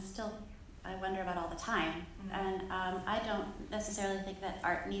I wonder about all the time. And I don't necessarily think that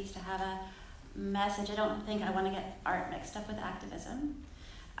art needs to have a message. I don't think I want to get art mixed up with activism.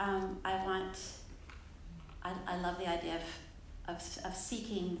 I love the idea of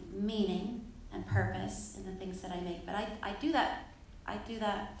seeking meaning and purpose in the things that I make. But I do that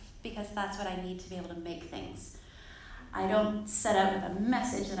because that's what I need to be able to make things. I don't set out with a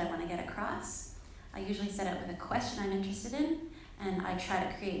message that I want to get across. I usually set out with a question I'm interested in, and I try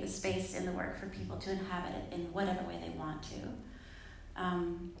to create the space in the work for people to inhabit it in whatever way they want to.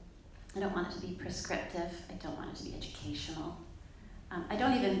 I don't want it to be prescriptive. I don't want it to be educational. I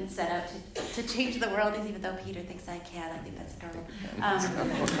don't even set out to change the world, even though Peter thinks I can. I think that's adorable.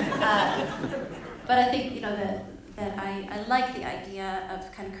 But I think that I like the idea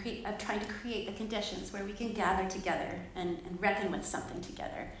of trying to create the conditions where we can gather together and reckon with something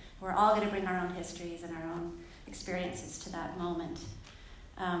together. We're all going to bring our own histories and our own experiences to that moment.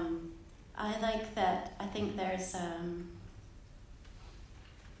 I like that. I think there's.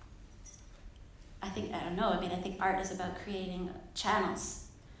 I think art is about creating channels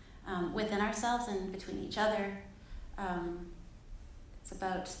within ourselves and between each other. It's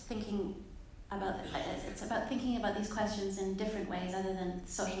about thinking about these questions in different ways other than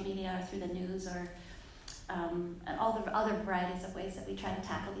social media or through the news or and all the other varieties of ways that we try to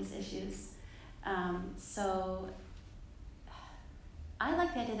tackle these issues. So I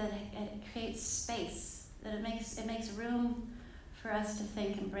like the idea that it creates space, that it makes room for us to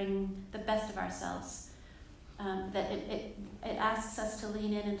think and bring the best of ourselves. That it asks us to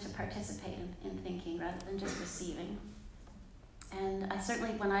lean in and to participate in thinking rather than just receiving. And I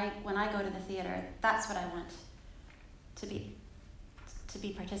certainly, when I go to the theater, that's what I want to be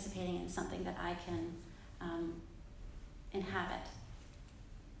participating in something that I can inhabit.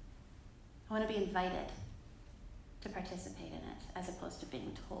 I want to be invited to participate in it as opposed to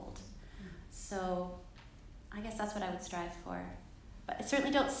being told. So I guess that's what I would strive for. But I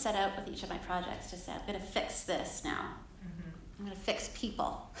certainly don't set out with each of my projects to say, I'm going to fix this now. I'm going to fix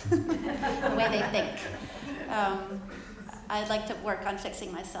people, the way they think. I'd like to work on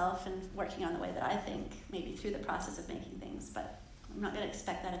fixing myself and working on the way that I think, maybe through the process of making things, but I'm not going to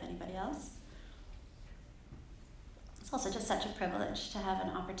expect that of anybody else. It's also just such a privilege to have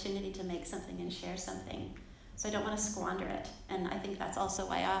an opportunity to make something and share something. So I don't want to squander it. And I think that's also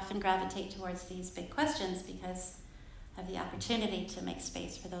why I often gravitate towards these big questions, because I have the opportunity to make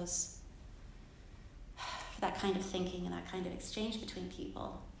space for that kind of thinking and that kind of exchange between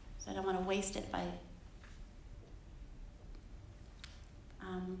people. So I don't want to waste it by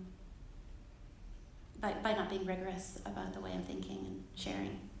not being rigorous about the way I'm thinking and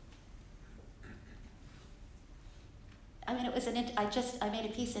sharing. I mean, I made a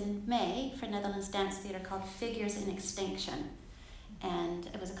piece in May for Netherlands Dance Theatre called Figures in Extinction. And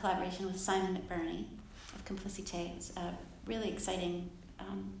it was a collaboration with Simon McBurney of Complicité. It was a really exciting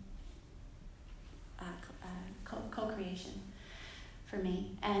co-creation for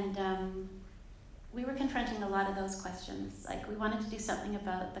me. And we were confronting a lot of those questions. Like, we wanted to do something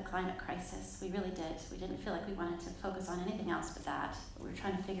about the climate crisis. We really did. We didn't feel like we wanted to focus on anything else but that. We were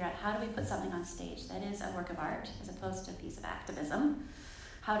trying to figure out, how do we put something on stage that is a work of art as opposed to a piece of activism?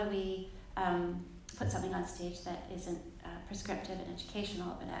 How do we put something on stage that isn't prescriptive and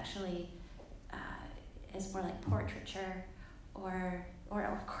educational, but actually is more like portraiture or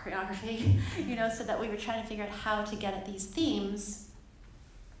choreography, so that we were trying to figure out how to get at these themes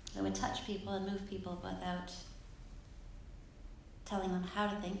that would touch people and move people without telling them how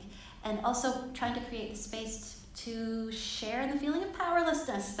to think, and also trying to create the space to share the feeling of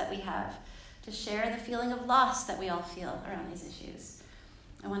powerlessness that we have, to share the feeling of loss that we all feel around these issues.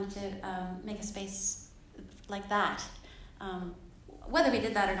 I wanted to make a space like that. Whether we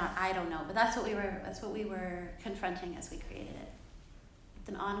did that or not, I don't know, but that's what we were confronting as we created it. It's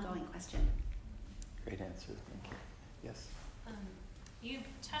an ongoing question. Great answer, thank you. Yes? You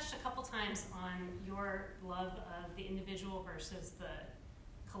touched a couple times on your love of the individual versus the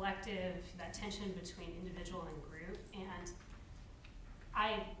collective, that tension between individual and group. And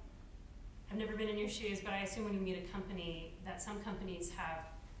I've never been in your shoes, but I assume when you meet a company that some companies have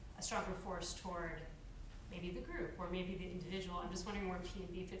a stronger force toward maybe the group or maybe the individual. I'm just wondering where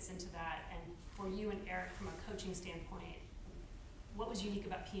P&B fits into that. And for you and Eric, from a coaching standpoint, what was unique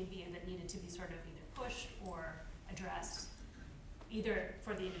about P&B and that needed to be sort of either pushed or addressed, either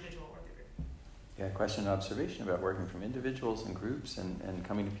for the individual or the group? Yeah, question and observation about working from individuals and groups and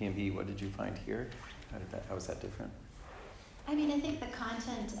coming to P&B. What did you find here? How was that different? I mean, I think the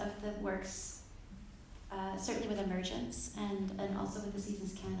content of the works, certainly with Emergence and also with the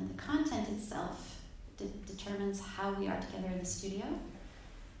Seasons Canon, the content itself determines how we are together in the studio,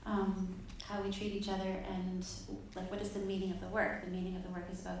 how we treat each other, and like, what is the meaning of the work? The meaning of the work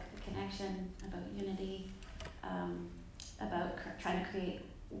is about connection, about unity, about trying to create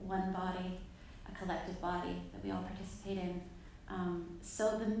one body, a collective body that we all participate in.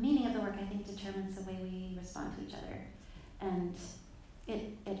 So the meaning of the work, I think, determines the way we respond to each other. And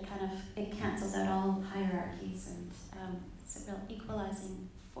it cancels out all hierarchies, and it's a real equalizing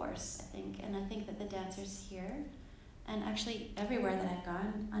force, I think. And I think that the dancers here, and actually everywhere that I've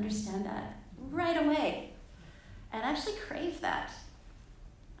gone, understand that right away, and actually crave that.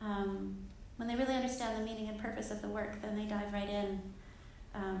 When they really understand the meaning and purpose of the work, then they dive right in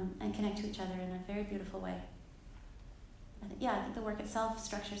and connect to each other in a very beautiful way. I think the work itself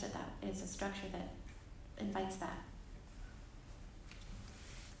structures it, that is a structure that invites that.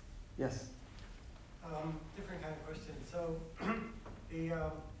 Yes? Different kind of question. So the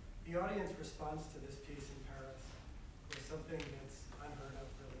audience response to this piece in Paris was something that's unheard of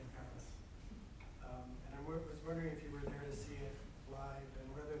really in Paris. And I was wondering if you were there to see it live and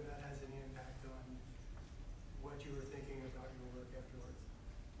whether that has any impact on what you were thinking about your work afterwards.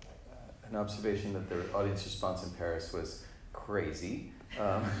 An observation that the audience response in Paris was crazy.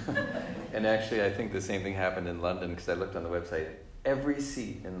 And actually, I think the same thing happened in London, because I looked on the website. Every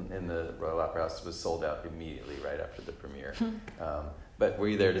seat in the Royal Opera House was sold out immediately right after the premiere. But were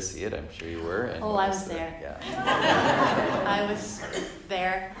you there to see it? I'm sure you were. And I was there. Yeah. I was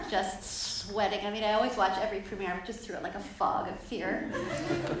there, just sweating. I mean, I always watch every premiere just through it like a fog of fear.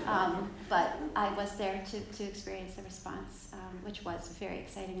 But I was there to experience the response, which was very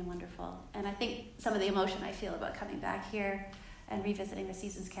exciting and wonderful. And I think some of the emotion I feel about coming back here and revisiting the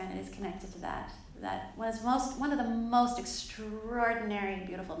Seasons Canon is connected to that. That was one of the most extraordinary and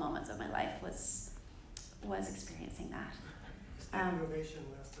beautiful moments of my life was experiencing that. The standing ovation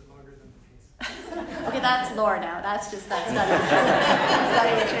lasted longer than the piece. Okay, that's lore now. That's not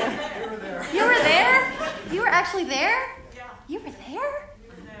even true. You were there. You were there? You were actually there? Yeah. You were there? We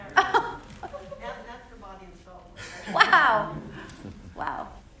were there. That's for body and soul. Wow.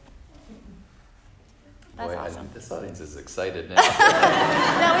 That's Boy, awesome. this audience is excited now.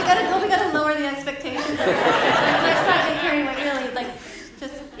 No, we gotta lower the expectations. Let's not get carried away. Really, like,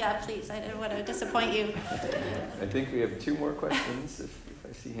 just please. I don't want to disappoint you. I think we have 2 more questions. If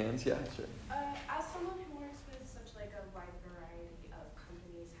I see hands, yeah, sure. As someone who works with such like a wide variety of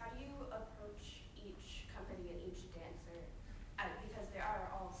companies, how do you approach each company and each dancer? Because they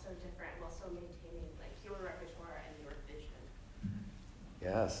are all so different, while still maintaining like your repertoire and your vision.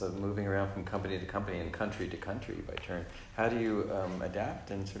 Yeah, so moving around from company to company and country to country by turn. How do you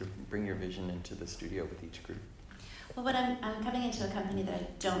adapt and sort of bring your vision into the studio with each group? Well, when I'm coming into a company that I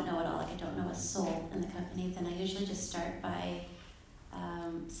don't know at all, like I don't know a soul in the company, then I usually just start by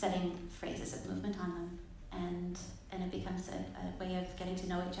setting phrases of movement on them, and it becomes a way of getting to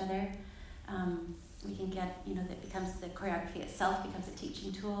know each other. We can get, that becomes the choreography itself becomes a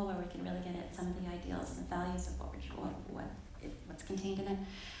teaching tool where we can really get at some of the ideals and the values of what's contained in it.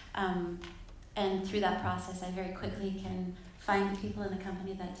 And through that process, I very quickly can find people in the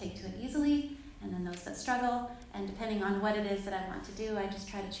company that take to it easily, and then those that struggle. And depending on what it is that I want to do, I just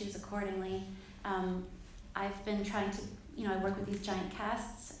try to choose accordingly. I've been trying to, I work with these giant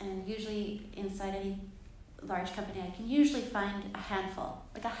casts, and usually inside any large company, I can usually find a handful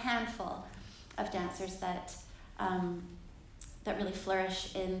of dancers that really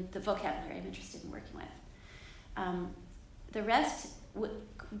flourish in the vocabulary I'm interested in working with. The rest,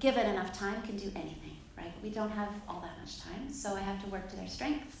 given enough time, can do anything, right? We don't have all that much time, so I have to work to their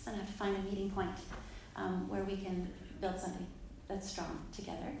strengths, and I have to find a meeting point where we can build something that's strong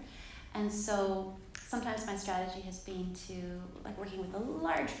together. And so sometimes my strategy has been to, like working with a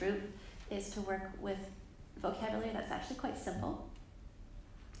large group, is to work with vocabulary that's actually quite simple.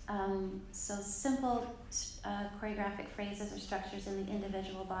 So simple choreographic phrases or structures in the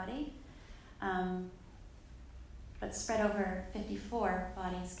individual body, but spread over 54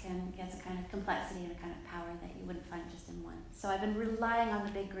 bodies gets a kind of complexity and a kind of power that you wouldn't find just in one. So I've been relying on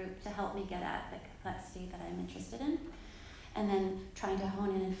the big group to help me get at the complexity that I'm interested in, and then trying to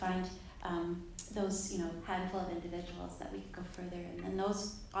hone in and find those handful of individuals that we could go further, and then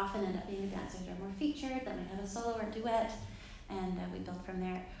those often end up being the dancers that are more featured, then we have a solo or duet, and we build from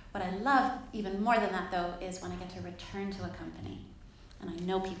there. What I love even more than that, though, is when I get to return to a company and I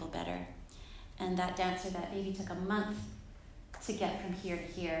know people better, and that dancer that maybe took a month to get from here to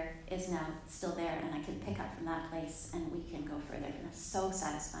here is now still there, and I can pick up from that place and we can go further. And it's so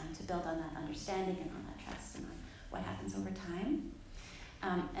satisfying to build on that understanding and on that trust and on what happens over time.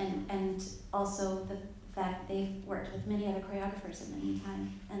 And also the fact they've worked with many other choreographers in the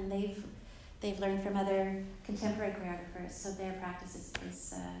meantime, and they've learned from other contemporary choreographers, so their practice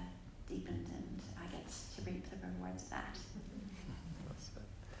is deepened, and I get to reap the rewards of that.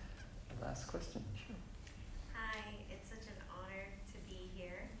 Last question. Sure. Hi, it's such an honor to be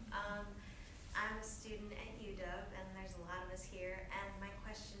here. I'm a student at UW, and there's a lot of us here, and my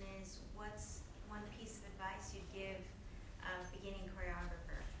question is, what's one piece of advice you'd give a beginning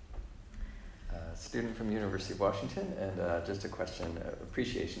choreographer? Student from University of Washington, and just a question,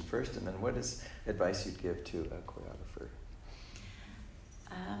 appreciation first, and then what is advice you'd give to a choreographer?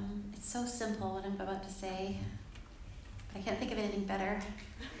 It's so simple what I'm about to say, but I can't think of anything better,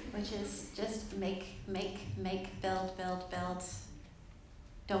 which is just make, build.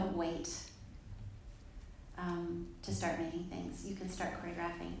 Don't wait to start making things. You can start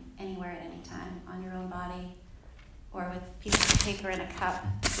choreographing anywhere at any time, on your own body, or with pieces of paper and a cup.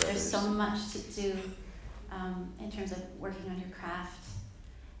 There's so much to do in terms of working on your craft,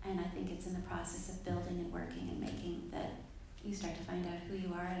 and I think it's in the process of building and working and making that you start to find out who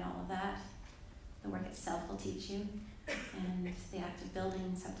you are and all of that. The work itself will teach you, and the act of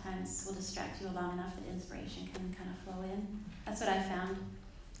building sometimes will distract you long enough that inspiration can kind of flow in. That's what I found.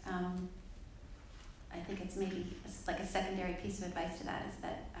 I think it's maybe like a secondary piece of advice to that is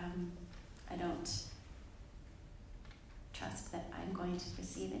that I don't trust that I'm going to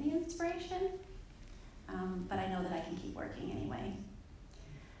receive any inspiration, but I know that I can keep working anyway.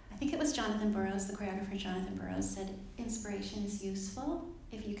 I think it was Jonathan Burrows, the choreographer Jonathan Burrows, said inspiration is useful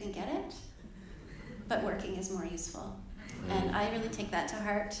if you can get it, but working is more useful. And I really take that to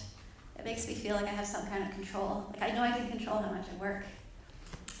heart. It makes me feel like I have some kind of control. Like I know I can control how much I work.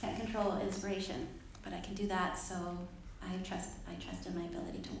 Can't control inspiration, but I can do that, so I trust in my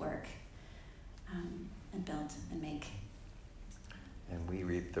ability to work and build and make. And we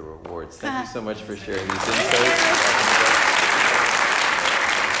reap the rewards. Thank you so much for sharing these insights.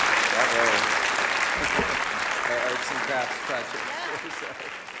 That was our arts and crafts project. Yeah.